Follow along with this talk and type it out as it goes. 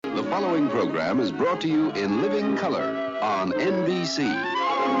following program is brought to you in living color on NBC.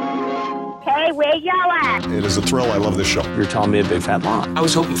 Hey, where y'all at? It is a thrill. I love this show. You're telling me a big fat lie. I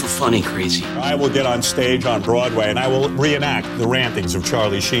was hoping for funny crazy. I will get on stage on Broadway and I will reenact the rantings of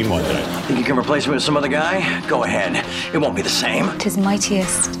Charlie Sheen one day. Think you can replace me with some other guy? Go ahead. It won't be the same. 'Tis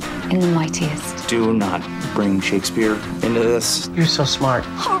mightiest in the mightiest. Do not bring Shakespeare into this. You're so smart.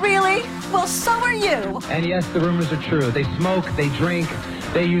 Oh, really? Well, so are you. And yes, the rumors are true. They smoke, they drink,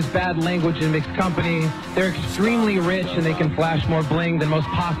 they use bad language in mixed company. They're extremely rich and they can flash more bling than most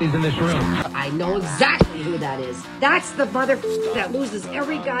posses in this room. I know exactly who that is. That's the mother that loses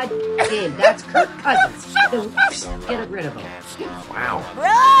every game. That's Kirk Cousins. Get rid of him. Wow.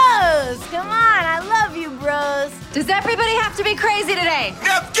 Bros, come on. I love you, bros. Does everybody have to be crazy today?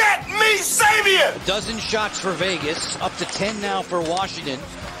 Now get me Savior! A dozen shots for Vegas, up to 10 now for Washington.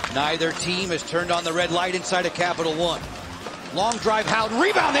 Neither team has turned on the red light inside of Capital One. Long drive, Howden,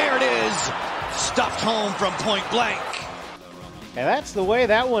 rebound, there it is! Stuffed home from point blank. And that's the way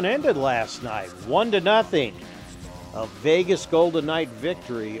that one ended last night, 1-0. A Vegas Golden Knight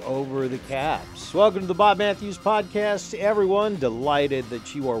victory over the Caps. Welcome to the Bob Matthews Podcast, everyone. Delighted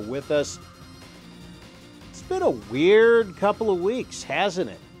that you are with us. It's been a weird couple of weeks, hasn't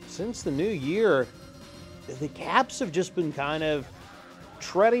it? Since the new year, the Caps have just been kind of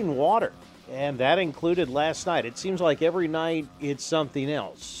treading water, and that included last night. It seems like every night it's something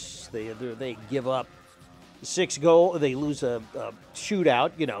else. They give up 6 goals, they lose a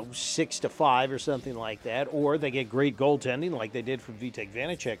shootout, 6-5 or something like that, or they get great goaltending like they did from Vitek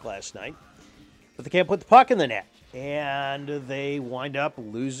Vanacek last night, but they can't put the puck in the net, and they wind up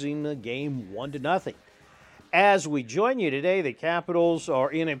losing the game 1-0. As we join you today, the Capitals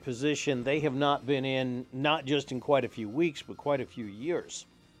are in a position they have not been in, not just in quite a few weeks, but quite a few years.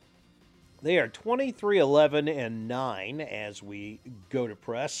 They are 23-11-9 as we go to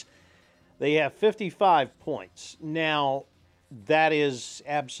press. They have 55 points. Now, that is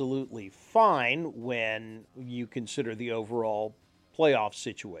absolutely fine when you consider the overall playoff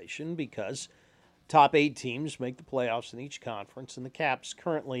situation, because top 8 teams make the playoffs in each conference, and the Caps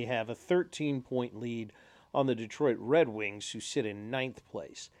currently have a 13-point lead on the Detroit Red Wings, who sit in 9th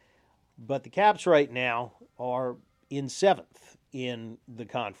place. But the Caps right now are in 7th in the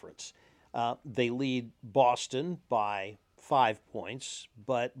conference. They lead Boston by 5 points,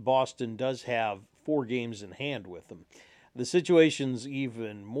 but Boston does have 4 games in hand with them. The situation's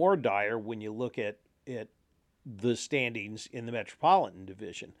even more dire when you look at the standings in the Metropolitan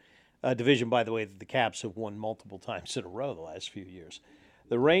Division. A division, by the way, that the Caps have won multiple times in a row the last few years.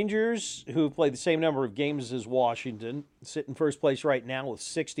 The Rangers, who have played the same number of games as Washington, sit in first place right now with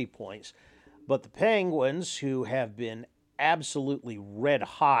 60 points. But the Penguins, who have been absolutely red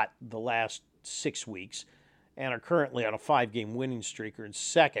hot the last 6 weeks and are currently on a 5-game winning streak, are in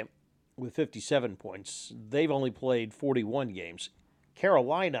second with 57 points. They've only played 41 games.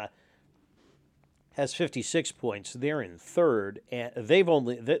 Carolina has 56 points. They're in third, and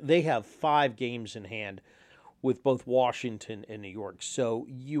they have 5 games in hand with both Washington and New York. So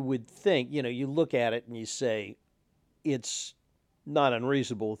you would think, you look at it and you say, it's not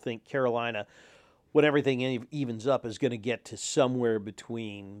unreasonable to think Carolina, when everything evens up, is going to get to somewhere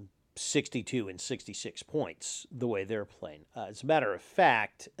between 62 and 66 points the way they're playing. As a matter of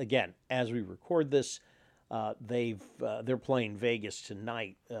fact, again, as we record this, they're playing Vegas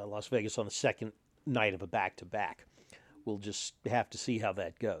tonight, Las Vegas, on the second night of a back-to-back. We'll just have to see how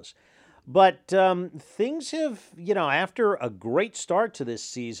that goes. But things have, after a great start to this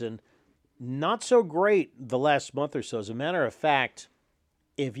season, not so great the last month or so. As a matter of fact,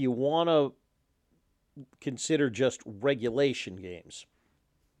 if you want to consider just regulation games,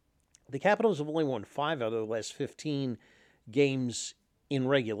 the Capitals have only won 5 out of the last 15 games in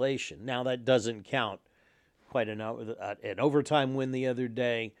regulation. Now, that doesn't count quite an overtime win the other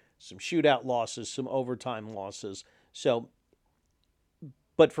day, some shootout losses, some overtime losses.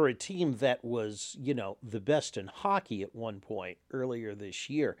 But for a team that was, the best in hockey at one point earlier this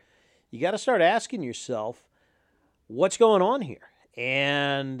year, you got to start asking yourself, what's going on here?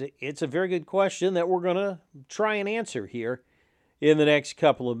 And it's a very good question that we're going to try and answer here in the next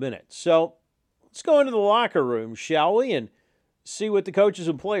couple of minutes. So let's go into the locker room, shall we, and see what the coaches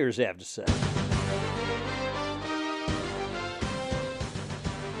and players have to say.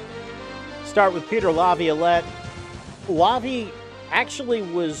 Start with Peter Laviolette. Lavi actually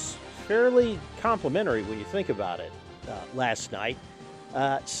was fairly complimentary when you think about it last night,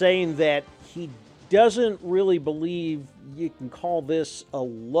 saying that he doesn't really believe you can call this a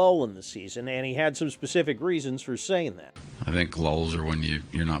lull in the season, and he had some specific reasons for saying that. I think lulls are when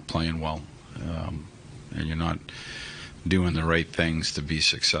you're not playing well, and you're not doing the right things to be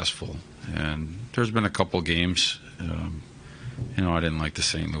successful. And there's been a couple games, I didn't like the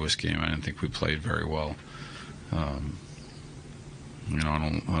St. Louis game. I didn't think we played very well. I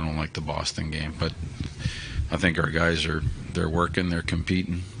don't like the Boston game, but I think our guys they're working, they're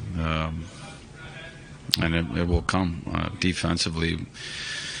competing, and it will come. Defensively,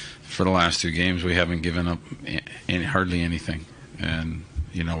 for the last 2 games, we haven't given up hardly anything, and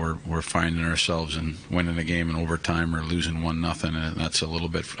we're finding ourselves in winning a game in overtime or losing 1-0, and that's a little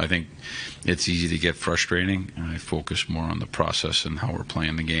bit. I think it's easy to get frustrating, and I focus more on the process and how we're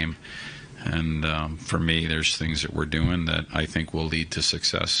playing the game. And for me, there's things that we're doing that I think will lead to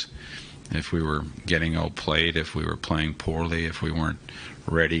success. If we were getting outplayed, if we were playing poorly, if we weren't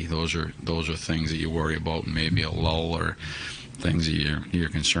ready, those are things that you worry about, maybe a lull or things that you're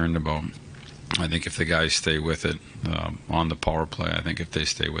concerned about. I think if the guys stay with it on the power play, I think if they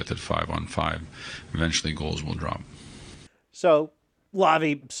stay with it 5-on-5, eventually goals will drop. So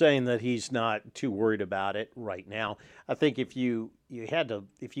Lavi saying that he's not too worried about it right now. I think if you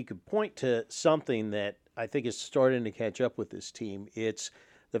could point to something that I think is starting to catch up with this team, it's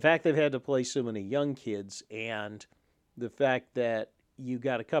the fact they've had to play so many young kids and the fact that you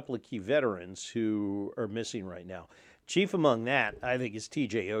got a couple of key veterans who are missing right now. Chief among that, I think, is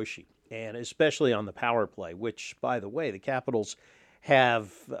TJ Oshie, and especially on the power play, which, by the way, the Capitals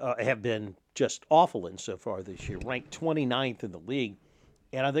have been just awful in so far this year, ranked 29th in the league.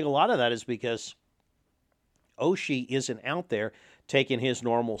 And I think a lot of that is because Oshie isn't out there taking his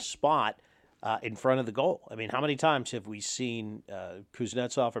normal spot in front of the goal. I mean, how many times have we seen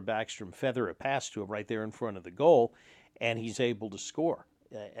Kuznetsov or Backstrom feather a pass to him right there in front of the goal, and he's able to score?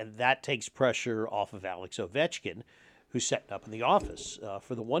 And that takes pressure off of Alex Ovechkin, who's setting up in the office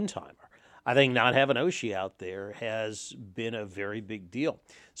for the one-timer. I think not having Oshie out there has been a very big deal.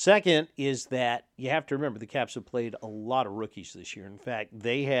 Second is that you have to remember the Caps have played a lot of rookies this year. In fact,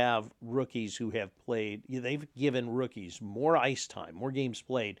 they have rookies who have played, they've given rookies more ice time, more games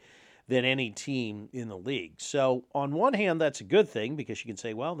played than any team in the league. So on one hand, that's a good thing because you can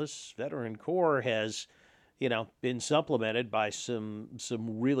say, well, this veteran core has, been supplemented by some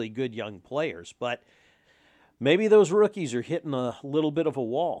really good young players. But maybe those rookies are hitting a little bit of a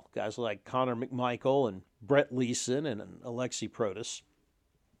wall. Guys like Connor McMichael and Brett Leeson and Alexi Protas.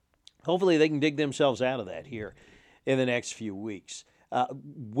 Hopefully they can dig themselves out of that here in the next few weeks.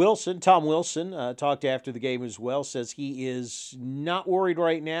 Tom Wilson, talked after the game as well, says he is not worried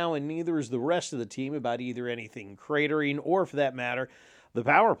right now, and neither is the rest of the team about either anything cratering or, for that matter, the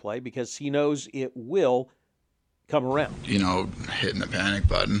power play, because he knows it will come around. Hitting the panic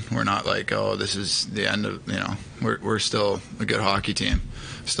button. We're not like, oh, this is the end of, we're still a good hockey team.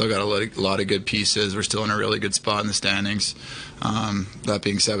 Still got a lot of good pieces. We're still in a really good spot in the standings. That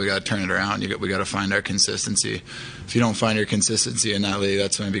being said, we got to turn it around. We got to find our consistency. If you don't find your consistency in that league,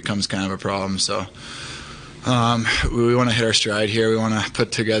 that's when it becomes kind of a problem. So we want to hit our stride here. We want to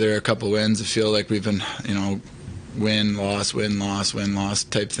put together a couple wins. I feel like we've been, win, loss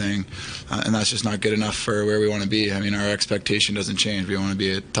type thing. And that's just not good enough for where we want to be. I mean, our expectation doesn't change. We want to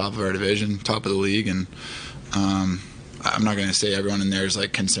be at top of our division, top of the league. And I'm not going to say everyone in there is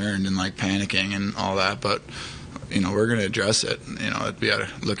like concerned and like panicking and all that, but we're going to address it. We got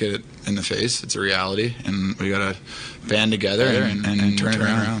to look at it in the face. It's a reality, and we got to band together and turn it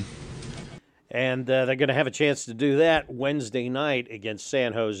around. And they're going to have a chance to do that Wednesday night against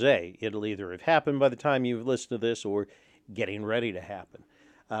San Jose. It'll either have happened by the time you've listened to this or getting ready to happen.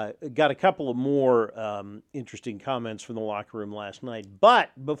 Got a couple of more interesting comments from the locker room last night. But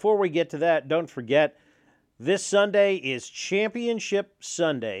before we get to that, don't forget, this Sunday is Championship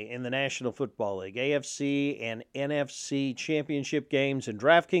Sunday in the National Football League. AFC and NFC championship games, and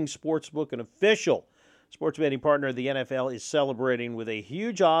DraftKings Sportsbook, an official sports betting partner of the NFL, is celebrating with a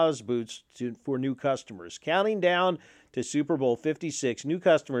huge odds boost for new customers. Counting down to Super Bowl 56, new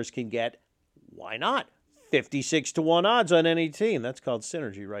customers can get, why not, 56-1 odds on any team. That's called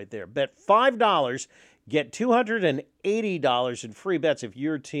synergy right there. Bet $5, get $280 in free bets if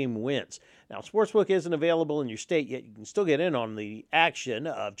your team wins. Now, Sportsbook isn't available in your state yet. You can still get in on the action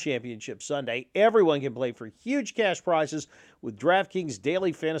of Championship Sunday. Everyone can play for huge cash prizes with DraftKings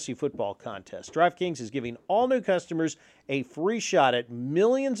Daily Fantasy Football Contest. DraftKings is giving all new customers a free shot at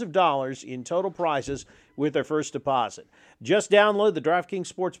millions of dollars in total prizes with their first deposit. Just download the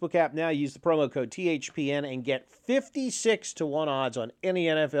DraftKings Sportsbook app now. Use the promo code THPN and get 56-1 odds on any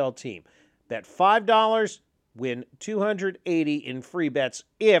NFL team. Bet $5, win $280 in free bets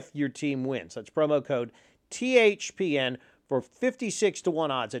if your team wins. That's promo code THPN for 56-1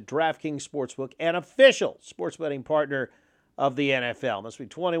 odds at DraftKings Sportsbook, an official sports betting partner of the NFL. Must be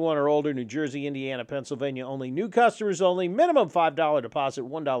 21 or older, New Jersey, Indiana, Pennsylvania only. New customers only. Minimum $5 deposit,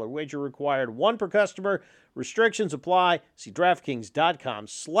 $1 wager required. One per customer. Restrictions apply. See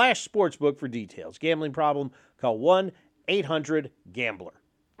DraftKings.com/sportsbook for details. Gambling problem? Call 1-800-GAMBLER.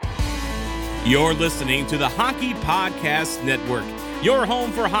 You're listening to the Hockey Podcast Network, your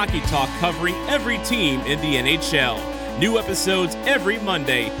home for hockey talk covering every team in the NHL. New episodes every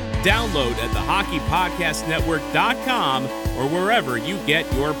Monday. Download at thehockeypodcastnetwork.com or wherever you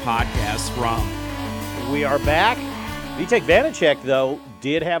get your podcasts from. We are back. Vitek Vanacek, though,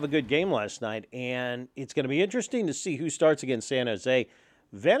 did have a good game last night, and it's going to be interesting to see who starts against San Jose.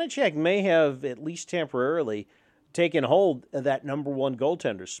 Vanacek may have, at least temporarily, taken hold of that number one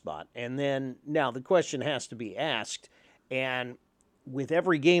goaltender spot. And then now the question has to be asked, and with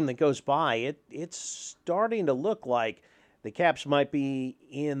every game that goes by, it's starting to look like the Caps might be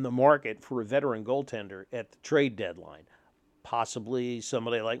in the market for a veteran goaltender at the trade deadline. Possibly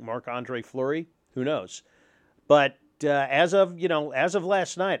somebody like Marc-Andre Fleury, who knows? But as of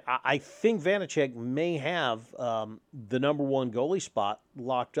last night, I think Vanacek may have the number one goalie spot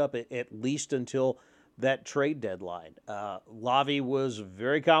locked up at least until that trade deadline. Lavi was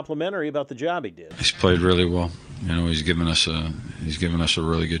very complimentary about the job he did. He's played really well. He's given us a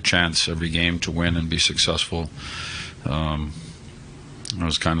really good chance every game to win and be successful. It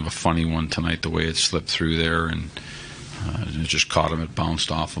was kind of a funny one tonight, the way it slipped through there, and it just caught him. It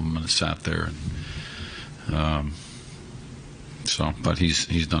bounced off him and it sat there. But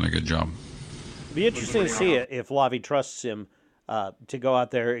he's done a good job. It'd be interesting to see if Lavi trusts him to go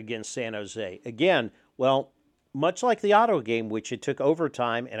out there against San Jose again. Well, much like the Ottawa game, which it took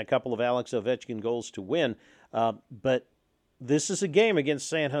overtime and a couple of Alex Ovechkin goals to win, but this is a game against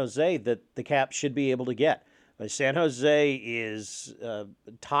San Jose that the Caps should be able to get. San Jose is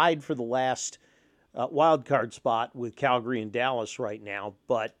tied for the last wild card spot with Calgary and Dallas right now,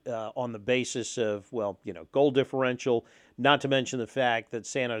 but on the basis of, goal differential, not to mention the fact that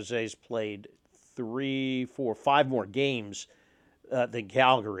San Jose's played 3, 4, 5 more games than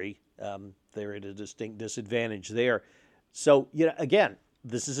Calgary. They're at a distinct disadvantage there. So, again,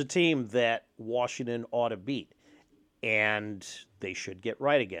 this is a team that Washington ought to beat, and they should get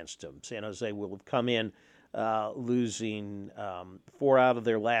right against them. San Jose will have come in losing 4 out of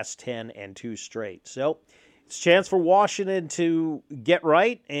their last 10 and 2 straight. So it's a chance for Washington to get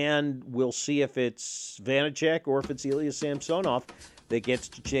right, and we'll see if it's Vanacek or if it's Ilya Samsonov that gets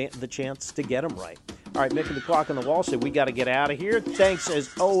the chance to get them right. All right, Mick and the Clock on the Wall said we got to get out of here. Thanks, as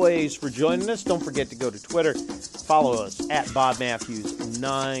always, for joining us. Don't forget to go to Twitter. Follow us at Bob Matthews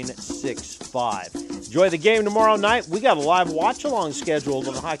 965. Enjoy the game tomorrow night. We got a live watch-along scheduled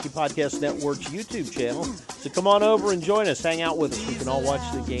on the Hockey Podcast Network's YouTube channel. So come on over and join us. Hang out with us. We can all watch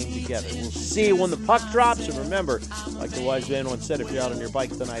the game together. We'll see you when the puck drops. And remember, like the wise man once said, if you're out on your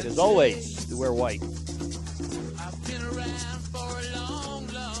bike tonight, as always, you wear white. I've been around for a long,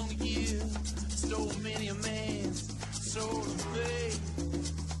 long year. Stole many a man's soul of faith.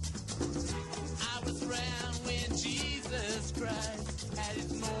 I was around when Jesus Christ had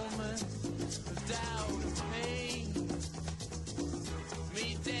his moment of doubt and pain.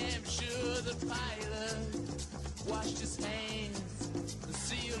 Me damn sure the pilot washed his hands.